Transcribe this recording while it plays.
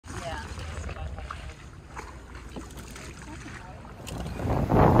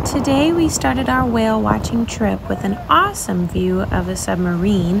Today we started our whale watching trip with an awesome view of a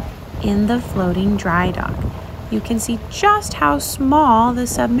submarine in the floating dry dock. You can see just how small the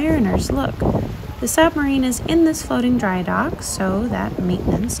submariners look. The submarine is in this floating dry dock so that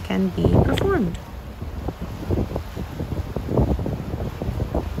maintenance can be performed.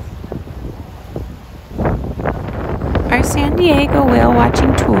 Our San Diego whale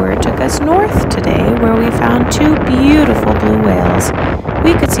watching tour took us north today, where we found two beautiful blue whales.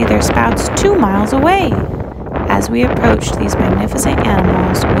 We could see their spouts 2 miles away. As we approached these magnificent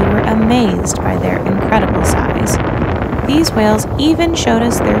animals, we were amazed by their incredible size. These whales even showed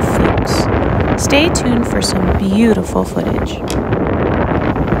us their flukes. Stay tuned for some beautiful footage.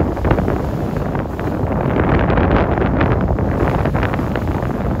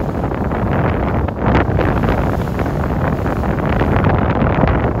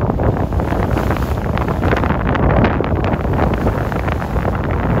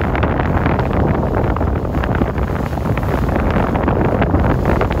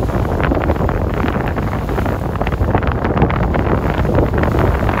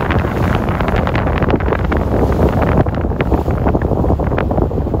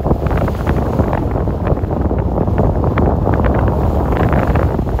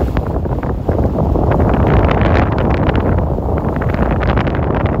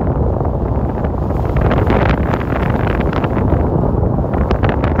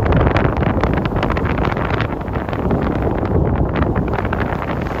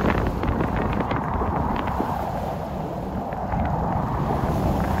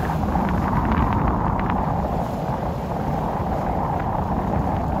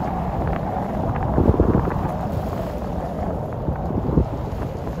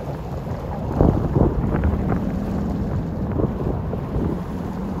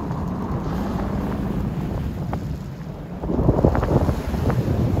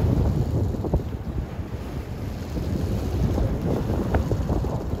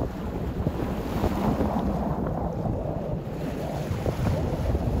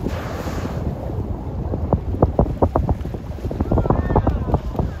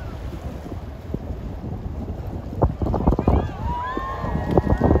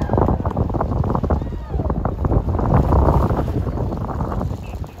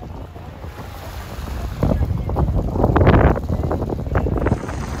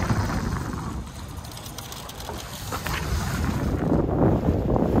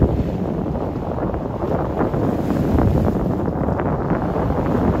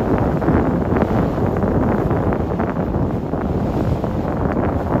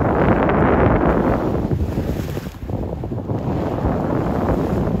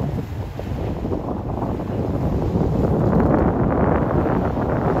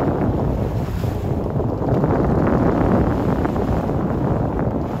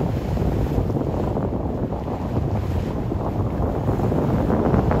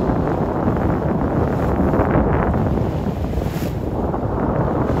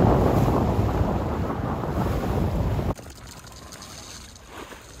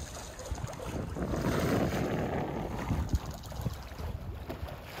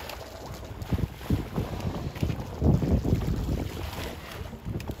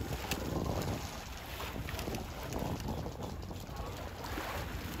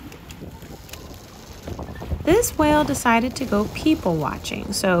 This whale decided to go people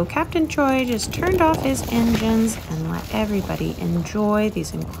watching, so Captain Troy just turned off his engines and let everybody enjoy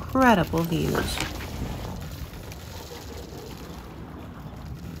these incredible views.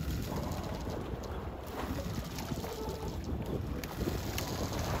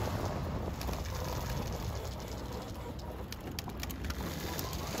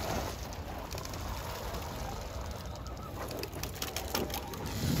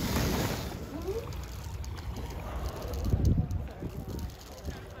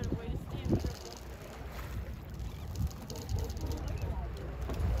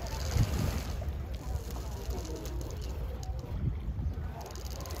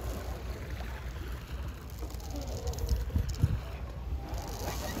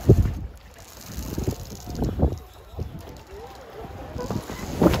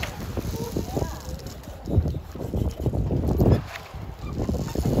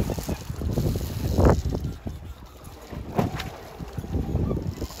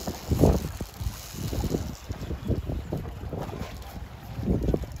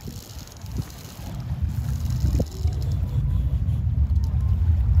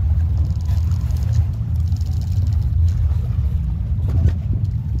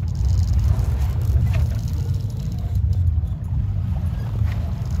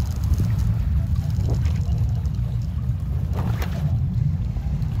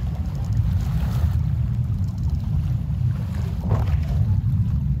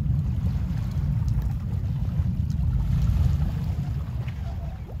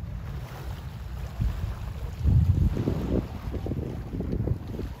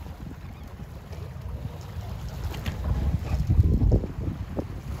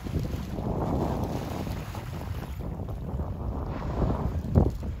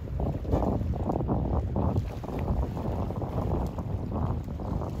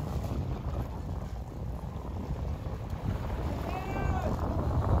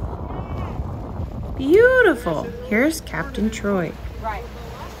 beautiful. Here's Captain Troy. Right.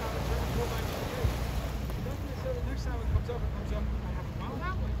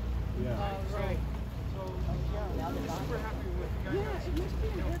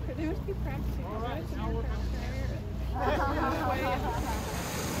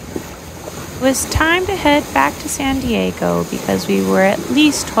 It was time to head back to San Diego because we were at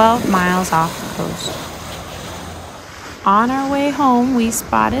least 12 miles off the coast. On our way home, we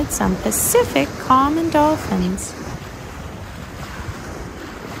spotted some Pacific common dolphins.